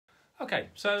Okay,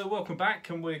 so welcome back,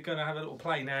 and we're going to have a little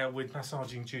play now with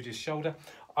massaging Judith's shoulder.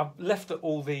 I've left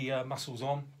all the muscles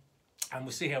on, and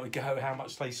we'll see how we go, how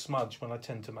much they smudge when I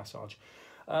tend to massage.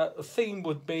 The theme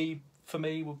would be, for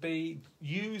me, would be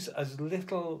use as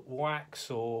little wax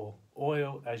or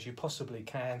oil as you possibly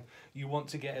can. You want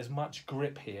to get as much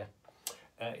grip here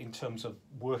in terms of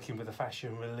working with the fascia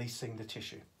and releasing the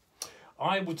tissue.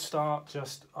 I would start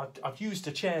I've used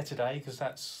a chair today because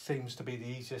that seems to be the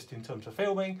easiest in terms of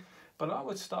filming. But I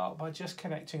would start by just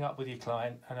connecting up with your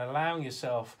client and allowing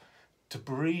yourself to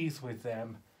breathe with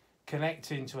them,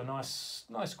 connect into a nice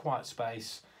quiet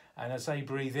space. And as they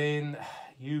breathe in,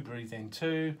 you breathe in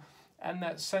too. And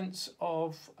that sense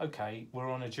of, okay,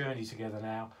 we're on a journey together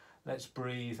now. Let's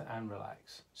breathe and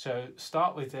relax. So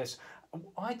start with this.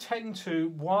 I tend to,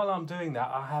 while I'm doing that,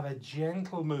 I have a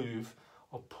gentle move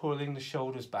of pulling the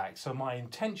shoulders back. So my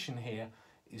intention here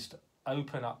is to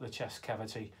open up the chest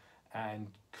cavity and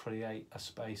create a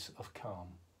space of calm.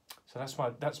 So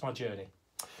that's my journey.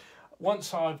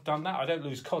 Once I've done that, I don't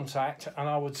lose contact, and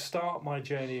I would start my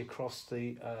journey across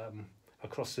the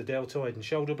deltoid and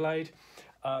shoulder blade.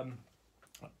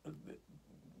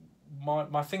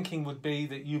 My thinking would be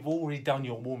that you've already done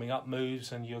your warming up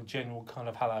moves and your general kind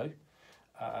of hello.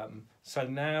 So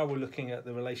now we're looking at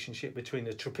the relationship between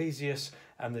the trapezius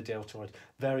and the deltoid.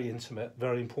 Very intimate,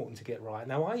 very important to get right.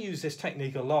 Now I use this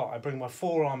technique a lot. I bring my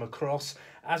forearm across.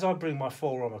 As I bring my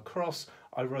forearm across,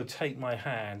 I rotate my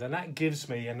hand, and that gives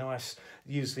me a nice,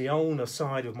 use the ulnar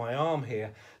side of my arm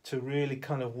here to really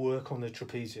kind of work on the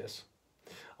trapezius.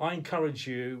 I encourage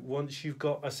you, once you've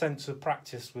got a sense of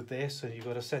practice with this and you've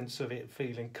got a sense of it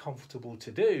feeling comfortable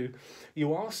to do,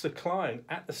 you ask the client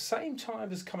at the same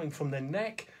time as coming from the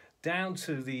neck down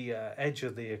to the edge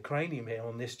of the cranium here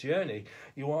on this journey,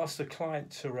 you ask the client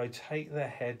to rotate their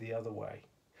head the other way.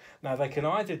 Now they can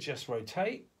either just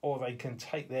rotate or they can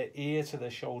take their ear to their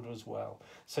shoulder as well.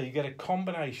 So you get a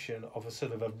combination of a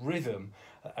sort of a rhythm.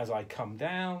 As I come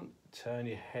down, turn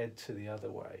your head to the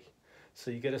other way. So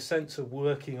you get a sense of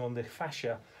working on the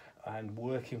fascia and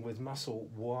working with muscle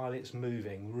while it's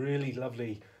moving. Really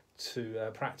lovely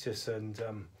to practice, and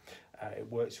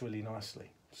it works really nicely.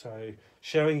 So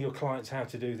showing your clients how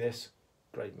to do this,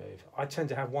 great move. I tend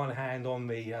to have one hand on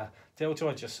the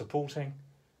deltoid, just supporting,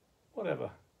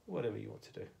 whatever you want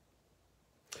to do.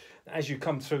 As you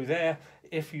come through there,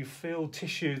 if you feel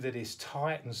tissue that is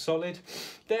tight and solid,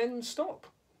 then stop.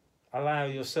 Allow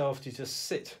yourself to just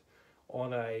sit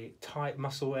on a tight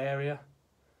muscle area,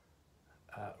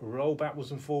 roll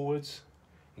backwards and forwards,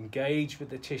 engage with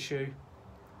the tissue,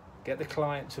 get the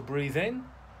client to breathe in,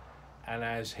 and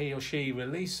as he or she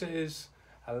releases,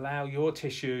 allow your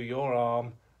tissue, your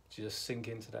arm, to just sink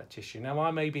into that tissue. Now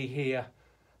I may be here,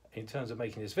 in terms of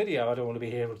making this video, I don't want to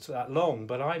be here that long,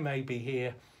 but I may be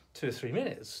here 2 or 3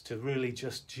 minutes to really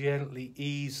just gently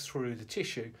ease through the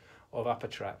tissue of upper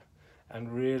trap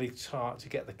and really start to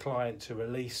get the client to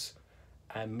release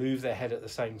and move their head at the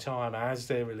same time as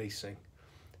they're releasing.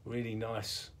 Really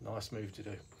nice move to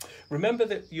do. Remember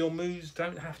that your moves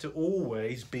don't have to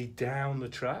always be down the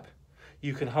trap.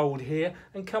 You can hold here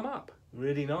and come up.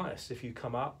 Really nice. If you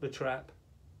come up the trap,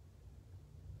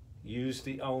 use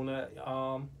the ulnar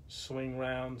arm, swing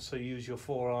round, so use your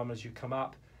forearm as you come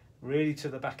up, really to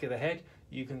the back of the head.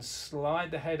 You can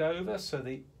slide the head over so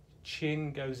the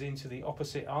chin goes into the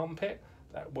opposite armpit.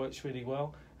 That works really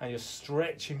well. And you're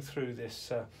stretching through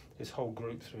this whole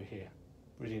group through here.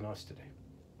 Really nice to do.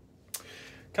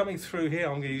 Coming through here,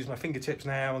 I'm going to use my fingertips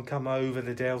now and come over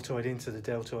the deltoid into the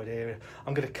deltoid area.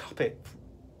 I'm going to cup it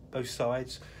both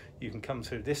sides. You can come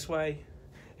through this way.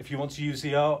 If you want to use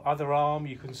the other arm,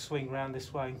 you can swing around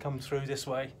this way and come through this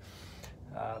way.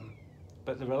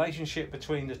 But the relationship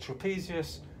between the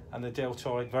trapezius and the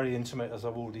deltoid, very intimate, as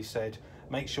I've already said.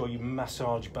 Make sure you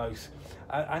massage both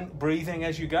and breathing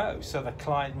as you go, so the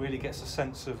client really gets a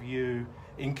sense of you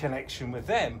in connection with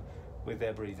them, with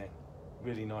their breathing.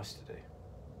 Really nice to do.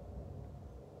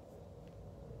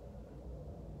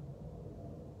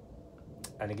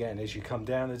 And again, as you come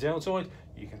down the deltoid,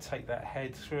 you can take that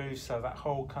head through, so that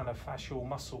whole kind of fascial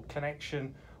muscle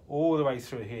connection all the way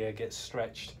through here gets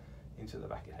stretched into the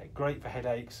back of the head. Great for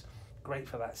headaches, great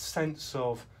for that sense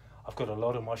of, I've got a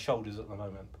lot on my shoulders at the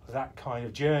moment. That kind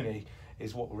of journey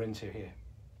is what we're into here.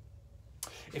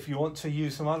 If you want to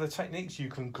use some other techniques, you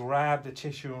can grab the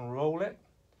tissue and roll it.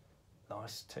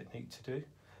 Nice technique to do.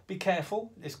 Be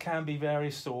careful, this can be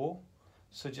very sore,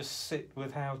 so just sit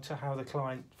with how the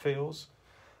client feels.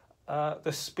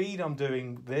 The speed I'm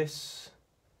doing this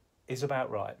is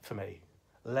about right for me.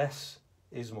 Less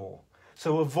is more.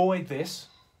 So avoid this.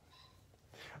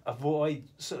 Avoid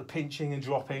sort of pinching and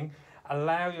dropping.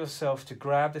 allow yourself to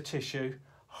grab the tissue,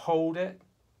 hold it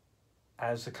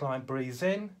as the client breathes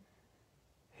in,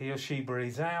 he or she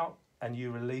breathes out, and you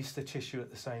release the tissue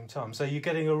at the same time. So you're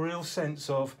getting a real sense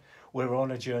of we're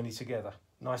on a journey together.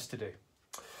 Nice to do.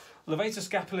 Levator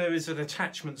scapula is an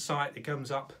attachment site that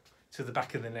comes up to the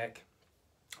back of the neck.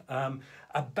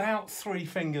 About 3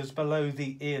 fingers below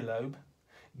the earlobe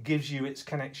gives you its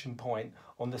connection point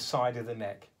on the side of the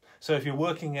neck. So if you're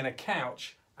working in a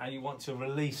couch and you want to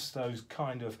release those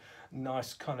kind of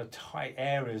nice kind of tight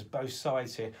areas, both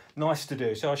sides here, nice to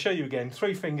do. So I'll show you again,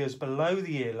 3 fingers below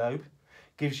the earlobe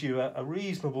gives you a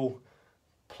reasonable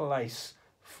place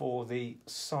for the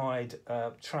side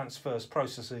transverse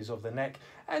processes of the neck,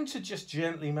 and to just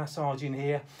gently massage in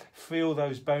here, feel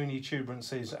those bony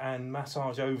tuberances and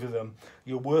massage over them.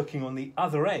 You're working on the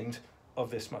other end of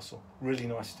this muscle. Really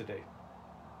nice to do.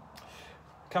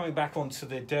 Coming back onto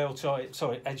the deltoid,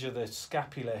 edge of the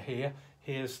scapula here.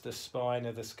 Here's the spine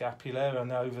of the scapula,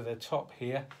 and over the top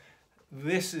here,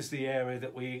 this is the area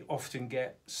that we often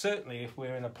get, certainly if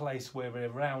we're in a place where we're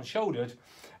round-shouldered,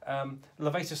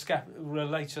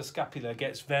 levator scapula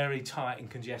gets very tight and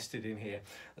congested in here.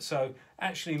 So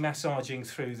actually massaging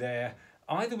through there,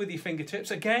 either with your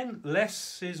fingertips, again,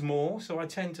 less is more, so I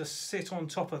tend to sit on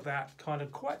top of that kind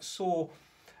of quite sore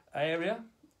area,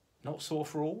 not sore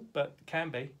for all, but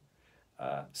can be.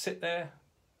 Sit there,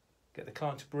 get the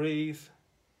client to breathe.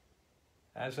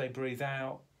 As they breathe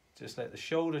out, just let the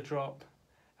shoulder drop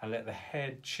and let the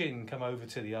head, chin come over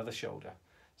to the other shoulder.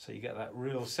 So you get that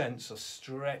real sense of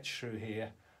stretch through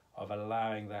here of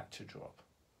allowing that to drop.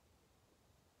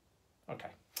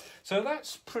 Okay, so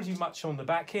that's pretty much on the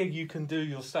back here. You can do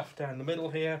your stuff down the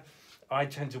middle here. I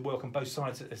tend to work on both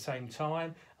sides at the same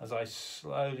time as I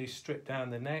slowly strip down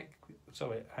the neck,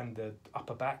 and the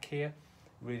upper back here.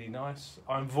 Really nice.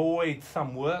 I avoid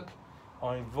thumb work.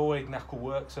 I avoid knuckle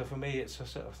work. So for me, it's a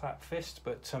sort of flat fist,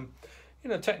 but you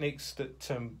know, techniques that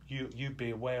you'd be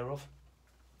aware of.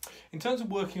 In terms of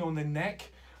working on the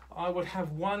neck, I would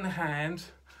have one hand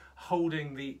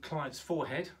holding the client's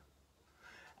forehead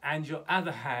and your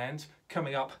other hand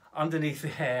coming up underneath the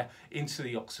hair into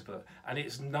the occiput. And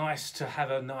it's nice to have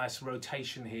a nice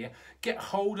rotation here. Get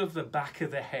hold of the back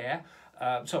of the hair,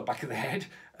 back of the head,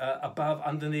 above,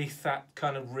 underneath that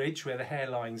kind of ridge where the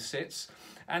hairline sits,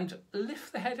 and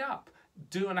lift the head up.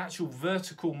 Do an actual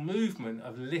vertical movement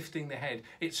of lifting the head.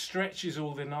 It stretches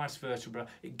all the nice vertebrae.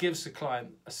 It gives the client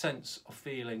a sense of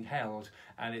feeling held,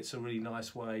 and it's a really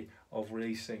nice way of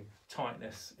releasing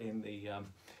tightness in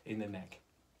the neck.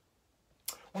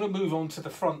 I want to move on to the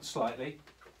front slightly.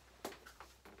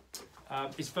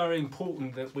 It's very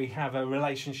important that we have a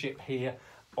relationship here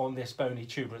on this bony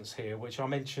tuberance here, which I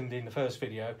mentioned in the first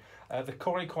video. The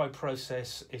coracoid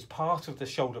process is part of the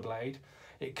shoulder blade.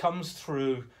 It comes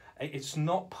through. It's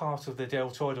not part of the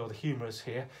deltoid or the humerus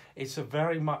here. It's a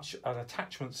very much an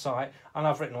attachment site, and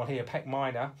I've written on here pec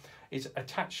minor. It's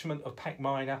attachment of pec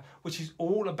minor, which is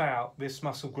all about this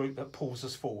muscle group that pulls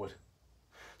us forward.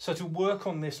 So to work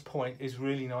on this point is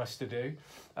really nice to do.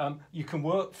 You can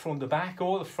work from the back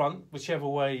or the front, whichever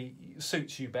way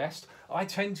suits you best. I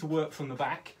tend to work from the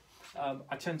back.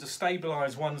 I tend to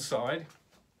stabilise one side,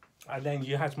 and then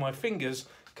you have my fingers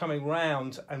coming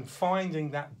round and finding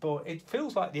that ball. It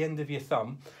feels like the end of your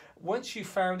thumb. Once you've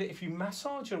found it, if you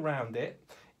massage around it,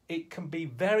 it can be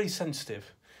very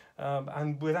sensitive.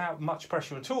 And without much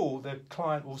pressure at all, the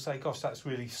client will say, gosh, that's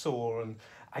really sore and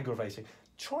aggravating.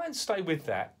 Try and stay with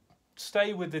that.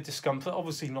 Stay with the discomfort,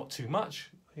 obviously not too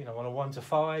much. You know, on a 1 to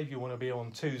 5, you want to be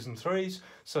on 2s and 3s,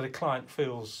 so the client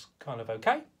feels kind of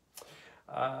okay.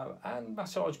 And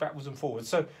massage backwards and forwards.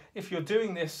 So if you're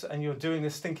doing this and you're doing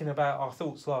this thinking about our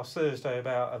thoughts last Thursday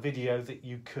about a video that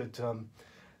you could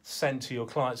send to your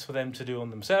clients for them to do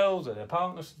on themselves or their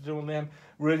partners to do on them,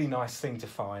 really nice thing to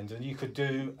find. And you could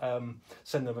do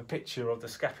send them a picture of the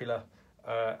scapula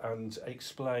and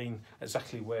explain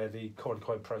exactly where the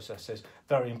coracoid process is.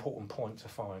 Very important point to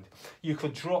find. You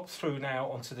could drop through now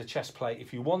onto the chest plate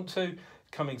if you want to,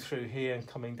 coming through here and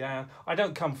coming down. I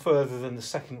don't come further than the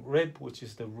second rib, which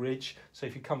is the ridge. So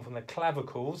if you come from the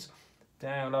clavicles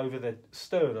down over the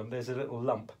sternum, there's a little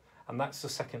lump, and that's the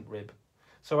second rib.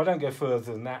 So I don't go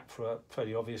further than that for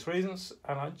fairly obvious reasons,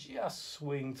 and I just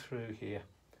swing through here.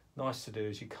 Nice to do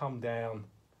as you come down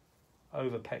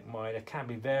over pec minor. Can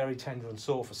be very tender and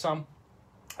sore for some.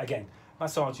 Again,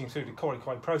 massaging through the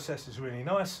coracoid process is really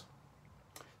nice.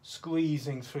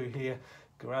 Squeezing through here,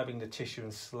 grabbing the tissue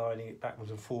and sliding it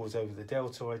backwards and forwards over the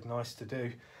deltoid, nice to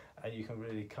do. And you can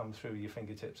really come through your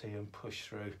fingertips here and push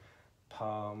through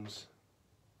palms,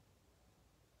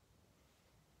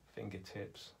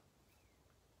 fingertips,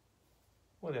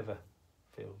 whatever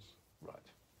feels Right.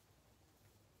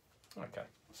 Okay.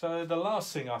 So the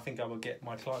last thing I think I would get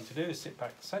my client to do is sit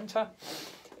back to centre.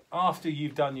 After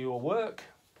you've done your work,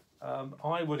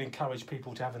 I would encourage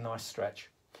people to have a nice stretch.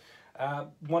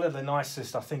 One of the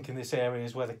nicest, I think, in this area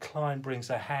is where the client brings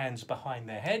their hands behind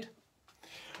their head.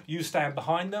 You stand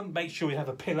behind them, make sure you have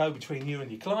a pillow between you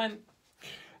and your client.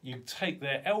 You take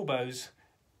their elbows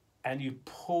and you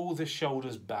pull the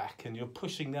shoulders back, and you're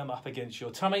pushing them up against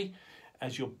your tummy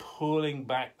as you're pulling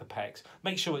back the pecs.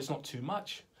 Make sure it's not too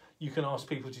much. You can ask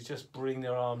people to just bring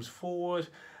their arms forward.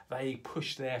 They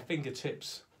push their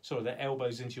fingertips, sort of their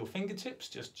elbows into your fingertips,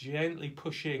 just gently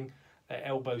pushing their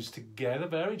elbows together,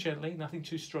 very gently, nothing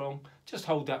too strong. Just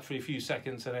hold that for a few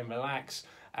seconds and then relax,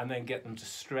 and then get them to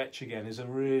stretch again. Is a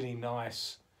really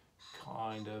nice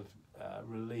kind of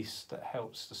release that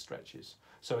helps the stretches.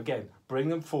 So again, bring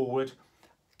them forward,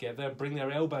 bring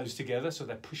their elbows together, so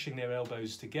they're pushing their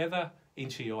elbows together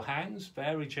into your hands,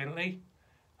 very gently.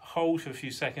 Hold for a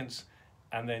few seconds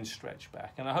and then stretch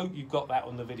back. And I hope you've got that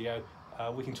on the video.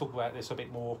 We can talk about this a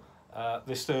bit more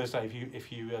this Thursday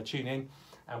if you tune in,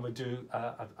 and we'll do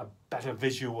a better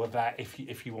visual of that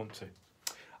if you want to.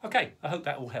 Okay, I hope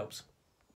that all helps.